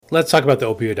Let's talk about the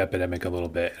opioid epidemic a little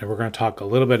bit. And we're going to talk a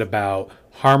little bit about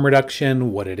harm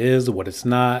reduction, what it is, what it's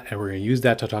not. And we're going to use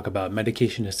that to talk about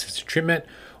medication-assisted treatment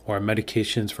or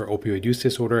medications for opioid use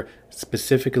disorder,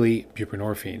 specifically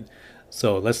buprenorphine.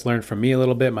 So let's learn from me a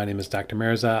little bit. My name is Dr.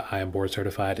 Mirza. I am board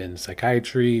certified in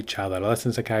psychiatry, child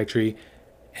adolescent psychiatry,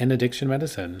 and addiction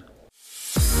medicine.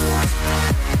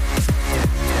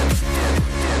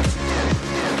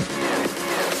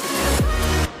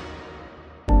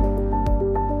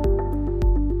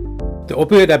 The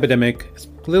opioid epidemic is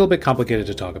a little bit complicated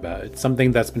to talk about. It's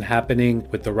something that's been happening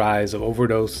with the rise of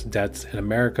overdose deaths in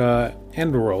America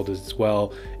and the world as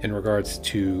well in regards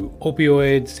to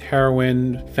opioids,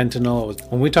 heroin, fentanyl.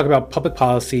 When we talk about public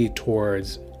policy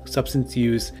towards substance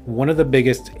use, one of the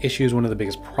biggest issues, one of the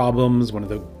biggest problems, one of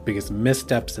the biggest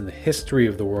missteps in the history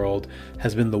of the world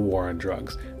has been the war on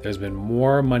drugs. There's been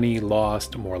more money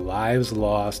lost, more lives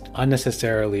lost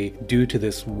unnecessarily due to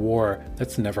this war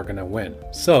that's never going to win.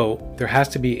 So there has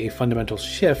to be a fundamental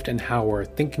shift in how we're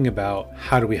thinking about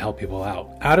how do we help people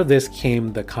out. Out of this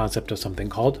came the concept of something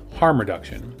called harm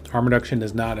reduction. Harm reduction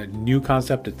is not a new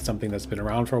concept. It's something that's been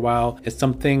around for a while. It's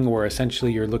something where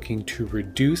essentially you're looking to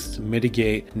reduce,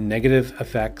 mitigate negative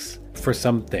effects for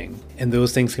something. And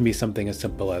those things can be something as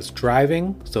simple as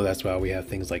driving. So that's why we have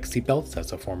things like seatbelts.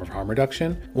 That's a form of harm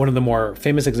reduction. One of the more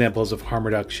famous examples of harm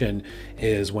reduction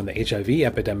is when the HIV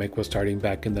epidemic was starting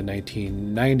back in the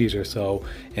 1990s or so,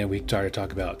 and we started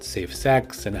talking about safe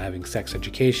sex and having sex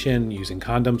education, using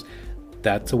condoms.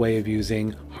 That's a way of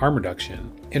using harm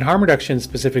reduction. In harm reduction,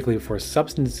 specifically for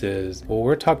substances, what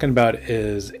we're talking about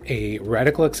is a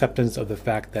radical acceptance of the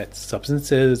fact that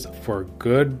substances, for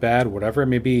good, bad, whatever it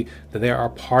may be, that they are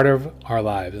part of our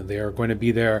lives and they are going to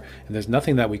be there, and there's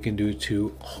nothing that we can do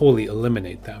to wholly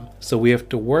eliminate them. So we have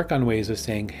to work on ways of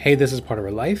saying, hey, this is part of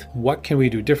our life. What can we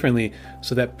do differently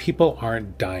so that people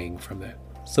aren't dying from it?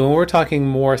 So when we're talking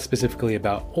more specifically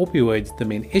about opioids, the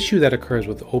main issue that occurs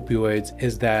with opioids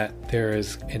is that there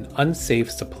is an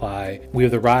unsafe supply. We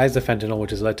have the rise of fentanyl, which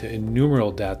has led to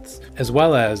innumerable deaths, as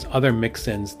well as other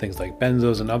mix-ins, things like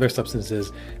benzos and other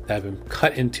substances that have been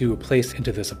cut into, placed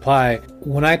into the supply.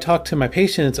 When I talk to my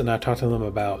patients and I talk to them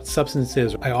about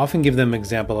substances, I often give them an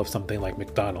example of something like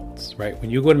McDonald's, right? When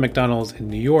you go to McDonald's in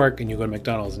New York and you go to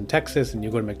McDonald's in Texas and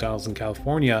you go to McDonald's in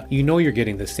California, you know you're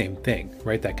getting the same thing,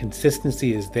 right? That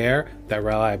consistency is there, that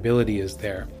reliability is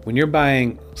there. When you're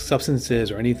buying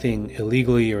substances or anything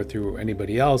illegally or through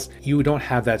anybody else, you don't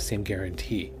have that same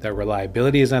guarantee. That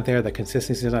reliability is not there, that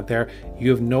consistency is not there. You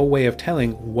have no way of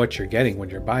telling what you're getting when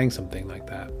you're buying something like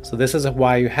that. So this is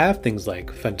why you have things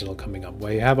like fentanyl coming up,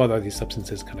 why you have all of these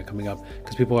substances kind of coming up,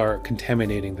 because people are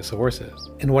contaminating the sources.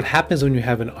 And what happens when you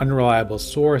have an unreliable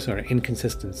source or an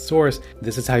inconsistent source,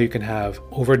 this is how you can have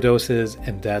overdoses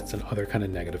and deaths and other kind of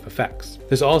negative effects.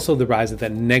 There's also the rise of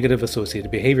that negative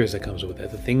associated behaviors that comes with it.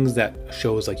 The things that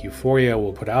shows like Euphoria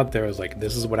will put out there is like,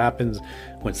 this is what happens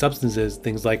when substances,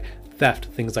 things like theft,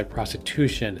 things like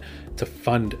prostitution, to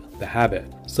fund the habit.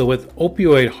 So with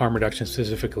opioid harm reduction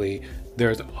specifically,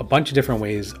 there's a bunch of different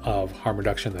ways of harm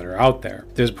reduction that are out there.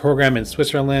 There's a program in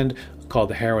Switzerland called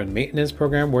the Heroin Maintenance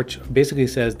Program, which basically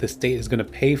says the state is going to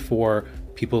pay for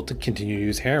people to continue to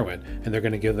use heroin, and they're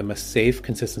going to give them a safe,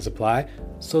 consistent supply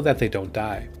so that they don't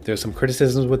die. There's some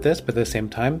criticisms with this, but at the same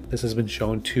time, this has been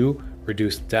shown to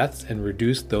reduce deaths and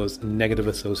reduce those negative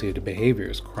associated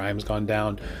behaviors. Crime's gone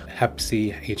down, Hep C,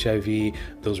 HIV,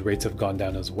 those rates have gone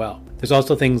down as well. There's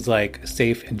also things like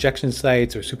safe injection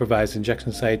sites or supervised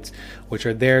injection sites, which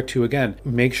are there to, again,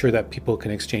 make sure that people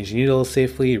can exchange needles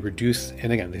safely, reduce,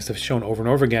 and again, these have shown over and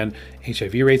over again,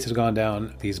 HIV rates have gone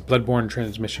down, these bloodborne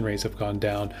transmission rates have gone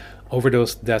down,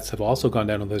 overdose deaths have also gone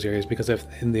down in those areas, because if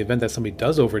in the event that somebody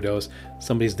does overdose,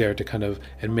 somebody's there to kind of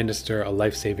administer a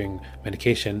life-saving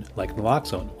medication like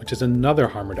naloxone, which is another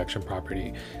harm reduction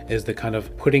property, is the kind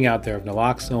of putting out there of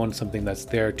naloxone, something that's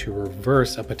there to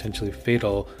reverse a potentially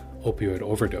fatal opioid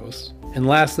overdose. And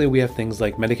lastly, we have things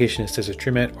like medication-assisted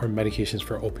treatment or medications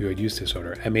for opioid use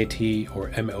disorder, MAT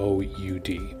or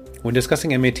MOUD. When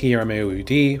discussing MAT or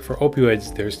MOUD for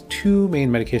opioids, there's two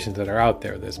main medications that are out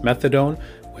there. There's methadone,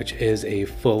 which is a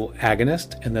full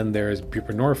agonist, and then there's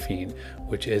buprenorphine,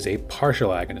 which is a partial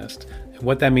agonist. And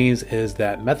what that means is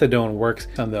that methadone works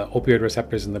on the opioid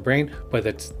receptors in the brain, but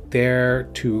it's there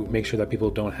to make sure that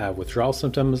people don't have withdrawal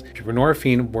symptoms.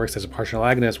 Buprenorphine works as a partial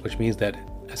agonist, which means that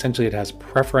essentially it has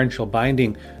preferential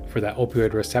binding for that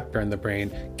opioid receptor in the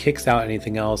brain, kicks out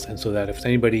anything else, and so that if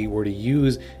anybody were to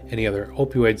use any other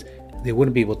opioids, they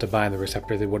wouldn't be able to bind the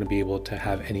receptor, they wouldn't be able to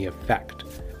have any effect.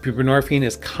 Buprenorphine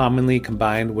is commonly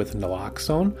combined with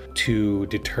naloxone to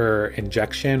deter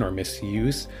injection or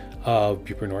misuse of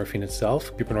buprenorphine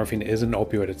itself. Buprenorphine is an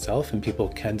opioid itself, and people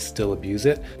can still abuse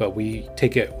it, but we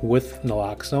take it with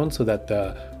naloxone so that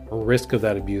the risk of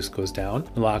that abuse goes down.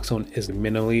 Naloxone is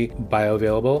minimally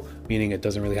bioavailable, meaning it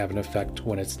doesn't really have an effect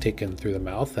when it's taken through the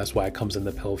mouth. That's why it comes in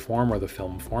the pill form or the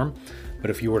film form. But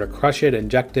if you were to crush it,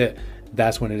 inject it,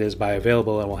 that's when it is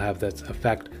bioavailable and will have that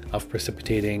effect of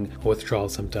precipitating a withdrawal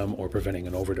symptom or preventing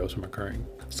an overdose from occurring.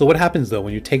 So what happens though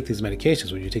when you take these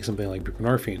medications, when you take something like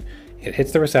buprenorphine? It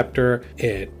hits the receptor,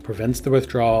 it prevents the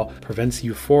withdrawal, prevents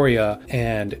euphoria,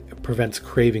 and prevents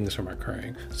cravings from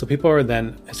occurring. So people are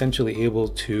then essentially able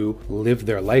to live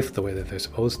their life the way that they're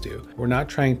supposed to. We're not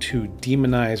trying to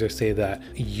demonize or say that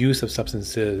use of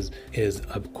substances is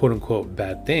a quote unquote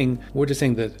bad thing. We're just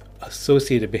saying that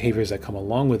associated behaviors that come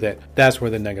along with it, that's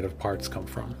where the negative parts come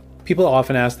from. People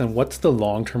often ask them, what's the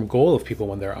long-term goal of people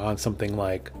when they're on something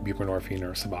like buprenorphine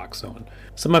or Suboxone?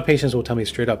 Some of my patients will tell me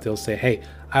straight up, they'll say, hey,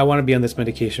 I want to be on this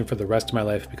medication for the rest of my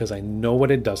life because I know what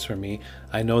it does for me.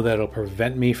 I know that it'll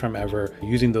prevent me from ever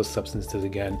using those substances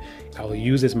again. I will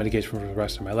use this medication for the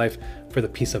rest of my life for the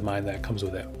peace of mind that comes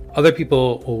with it. Other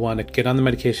people will want to get on the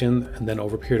medication and then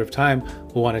over a period of time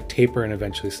will want to taper and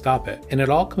eventually stop it. And it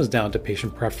all comes down to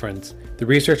patient preference. The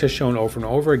research has shown over and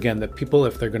over again that people,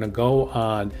 if they're going to go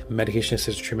on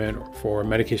medication-assisted treatment for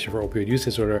medication for opioid use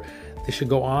disorder, they should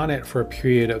go on it for a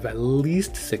period of at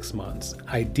least 6 months.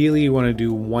 Ideally, you want to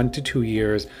do 1 to 2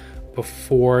 years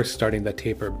before starting that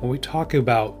taper. When we talk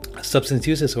about substance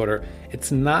use disorder,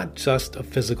 it's not just a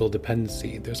physical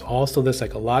dependency. There's also the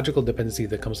psychological dependency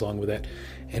that comes along with it,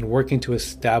 and working to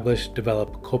establish,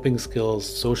 develop coping skills,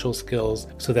 social skills,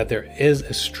 so that there is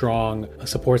a strong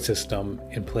support system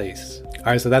in place. All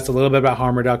right, so that's a little bit about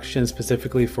harm reduction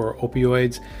specifically for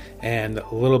opioids and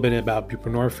a little bit about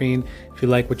buprenorphine. If you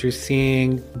like what you're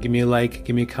seeing, give me a like,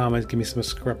 give me a comment, give me some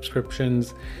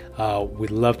subscriptions.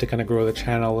 We'd love to kind of grow the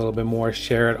channel a little bit more.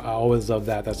 Share it. I always love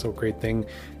that. That's a great thing.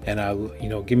 And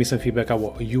give me some feedback on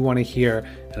what you want to hear,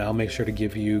 and I'll make sure to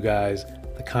give you guys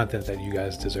the content that you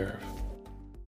guys deserve.